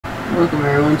Welcome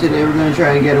everyone, today we're going to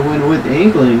try and get a win with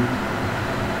Inkling.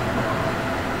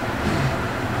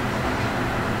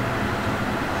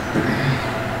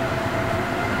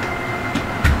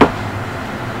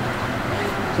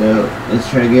 So, let's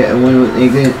try to get a win with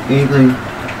Inkling.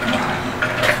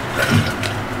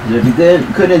 So if you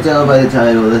couldn't tell by the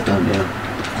title of the thumbnail,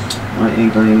 my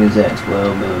Inkling is at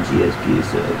 12 mil GSP,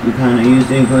 so we kind of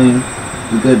used Inkling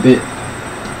a good bit.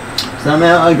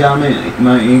 Somehow I got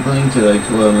my Inkling to like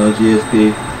 12 mil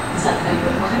GSP.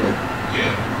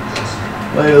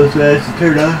 Why else has to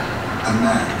turn on? A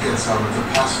man gets out of the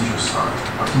passenger side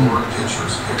of Laura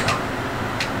Pitcher's pickup.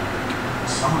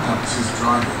 Someone else is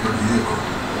driving her vehicle.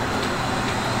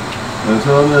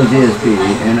 12 mil GSP,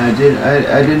 and I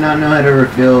did not know how to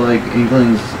refill like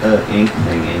Inkling's ink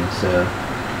thingy, so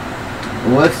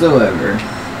whatsoever.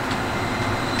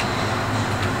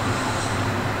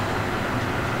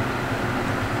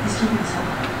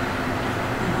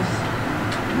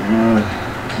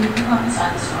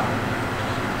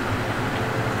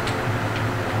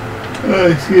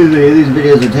 Excuse me, these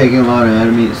videos are taking a lot out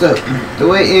of me. So, the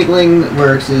way Inkling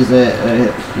works is that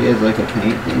she has like a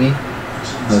paint thingy.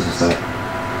 Let's just stop.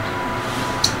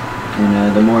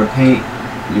 And the more paint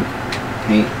you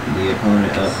paint the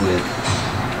opponent up with,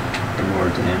 the more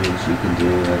damage you can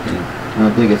do, I think. I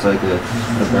don't think it's like a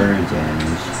burn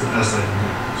damage. It's the best I can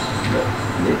do.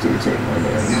 They do take more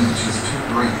damage. The image is too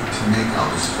bright to make out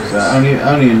his face. So I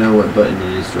don't even know what button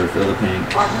it is to refill the paint.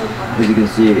 As you can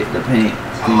see, the paint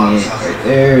thingy right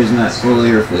there is not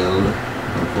fully refilled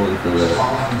or fully filled up.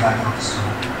 Follow him back up the store.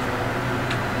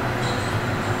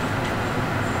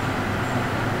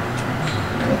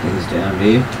 I think it's down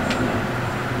B. I don't know.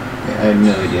 I have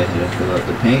no idea how to fill up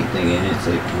the paint thingy, and it's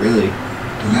like really.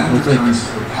 The man looks like returns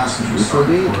to the passenger side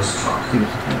for his truck. Oh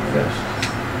my gosh.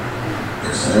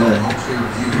 There's still no clear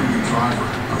view of the driver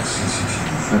on the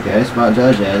CCTV. Okay, I spot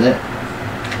dodge out of that.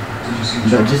 Did you see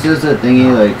But just does that thingy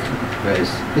like, guys,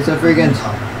 it's a friggin',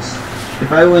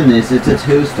 if I win this, it's a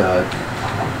 2-stock.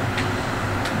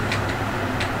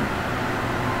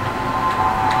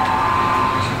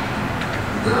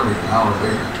 Barely an hour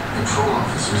later, patrol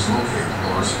officers located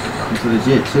Laura's pickup. It's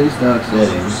legit 2-stock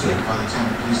settings. Received by the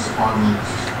Tampa Police Department,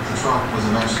 the truck was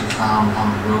eventually found on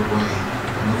the roadway.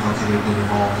 It looked like it had been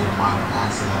involved in a minor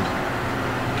accident.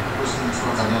 The person in the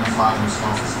truck identified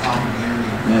himself as Calvin Gary.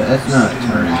 Yeah, that's not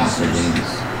turning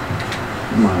settings.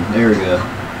 Come on, there we go.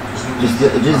 Just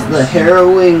the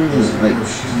harrowing, like,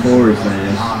 forward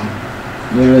smash.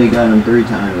 Literally got him 3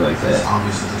 times like that.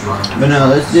 But no,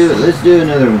 let's do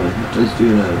another one. Let's do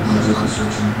another one.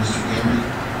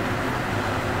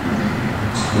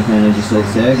 He kind of just like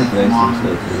sacrificed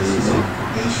himself really. Like,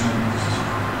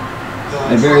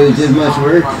 I barely did much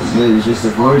work. It was just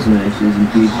the forward smashes and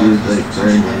Pichu's like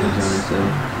burn damage on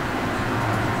herself.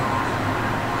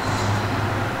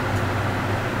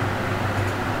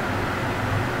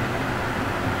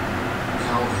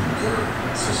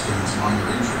 Sustains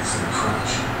minor injuries in the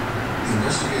crash. The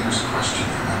investigators question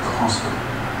him at the hospital.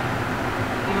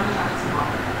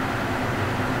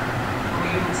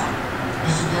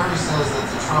 Mr. Gary says that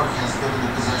the truck has been in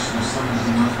the possession of somebody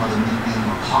he knows by the nickname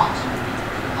of Hot.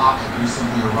 Hot had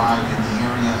recently arrived in the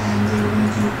area and they were going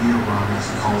to do a beer run, as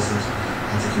he calls it,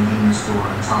 at the convenience store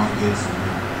and trying to get some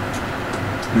beer.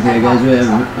 Okay guys, we have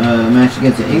a match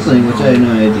against the Inkling, which I had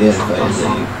no idea if I was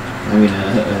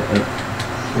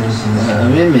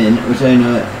Min, which I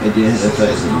know idea how to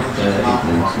fight with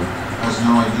Inkling. So.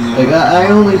 Like I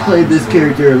only played this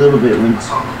character a little bit when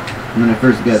I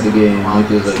first got the game. Like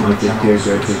it was like my 5th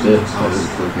character I picked up. Thought it was a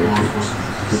cool character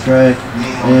to try,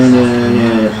 and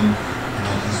yeah.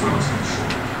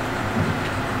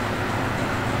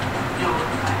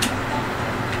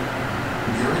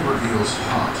 Gary reveals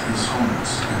Hot is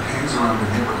homeless and hangs around the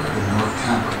neighborhood in North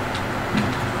Tampa.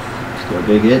 Score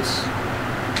big hits.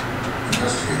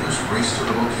 Investigators race to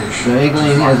the location. So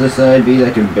Inkling has a side B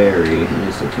that can bury, and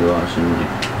it's a 2 option.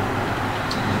 Like.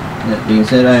 That being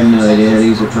said, I have no idea how to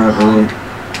use it properly.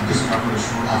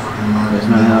 That's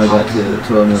not how I got to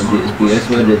 12 mil GSP. That's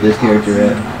what I did this character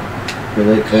at for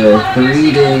like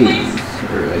 3 days,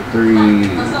 or like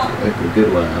a good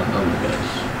while. Oh my gosh.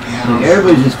 Like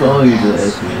everybody's just following you to the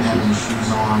S-matches.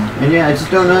 And yeah, I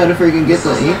just don't know how to freaking get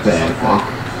the ink back. Like,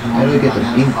 how do I get the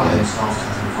ink back?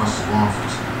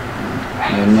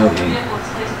 I have no ink.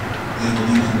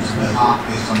 I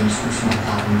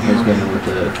was getting with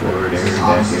the forward area,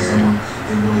 back area.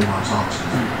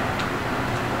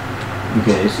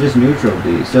 Okay, it's just neutral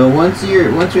B. So once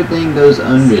your thing goes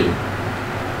under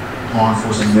a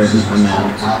certain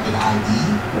amount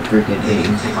of freaking ink,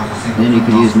 then you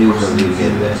can use neutral B to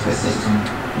get it back, I think.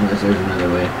 Unless there's another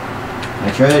way. I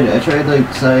tried like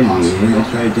side view, I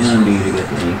tried down view to get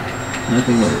the ink.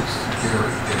 Nothing works.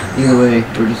 Either way,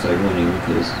 we're just like winning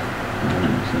because I don't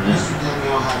know. So now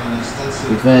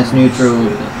with fast neutral,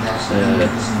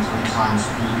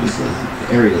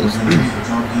 aerials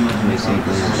makes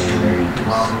Inkling and aerial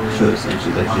just show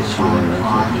essentially like just shooting them,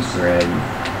 just grab.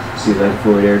 Do like a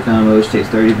forward air combo, which takes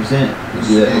 30%.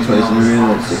 Do that twice in a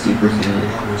row, that's 60%.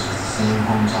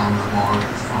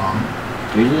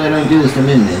 Usually I don't do this to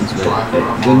min-mins, but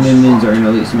good min-mins are an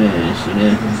elite smash, you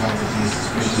know?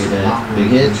 See that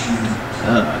big hit?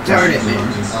 Oh, darn it, man.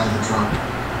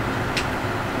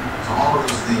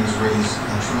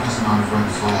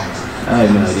 I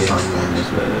have no idea how to run this,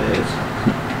 by the way.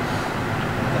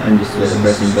 I'm just pressing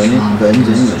buttons and winning.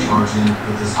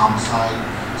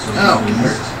 Oh, it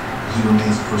hurt. He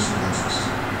remains a person of interest.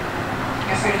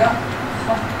 You're free to go.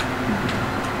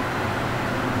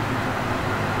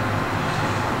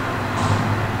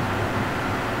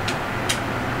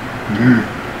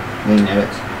 Wing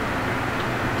it.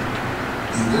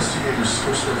 Investigators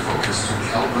switch their focus to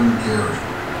Calvin Gary.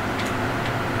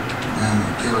 And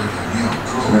Gary Danielle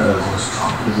drove all his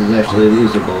truck. This is actually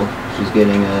losable. She's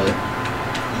getting a...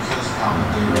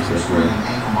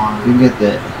 You can get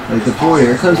that. Like the forward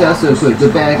air comes out so quick,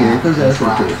 the back air comes out so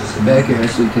quick. The back air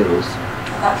actually kills.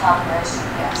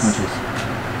 Yes.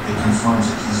 It confirms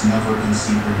that he's never been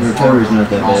seen before. The recovery's not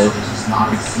that bad. He's not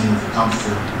at the scene of the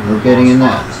dumpster. We're getting in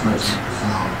that.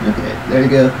 Okay, there you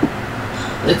go.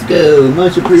 Let's go.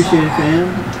 Much appreciated, fam.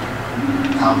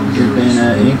 You've been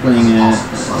Inkling at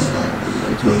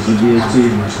GSP.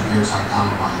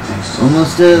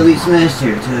 Almost Elite Smash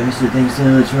territory, so thanks so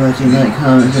much for watching, like,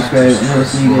 comment, subscribe, and I will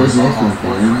see you guys next one,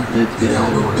 fam. Let's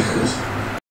go.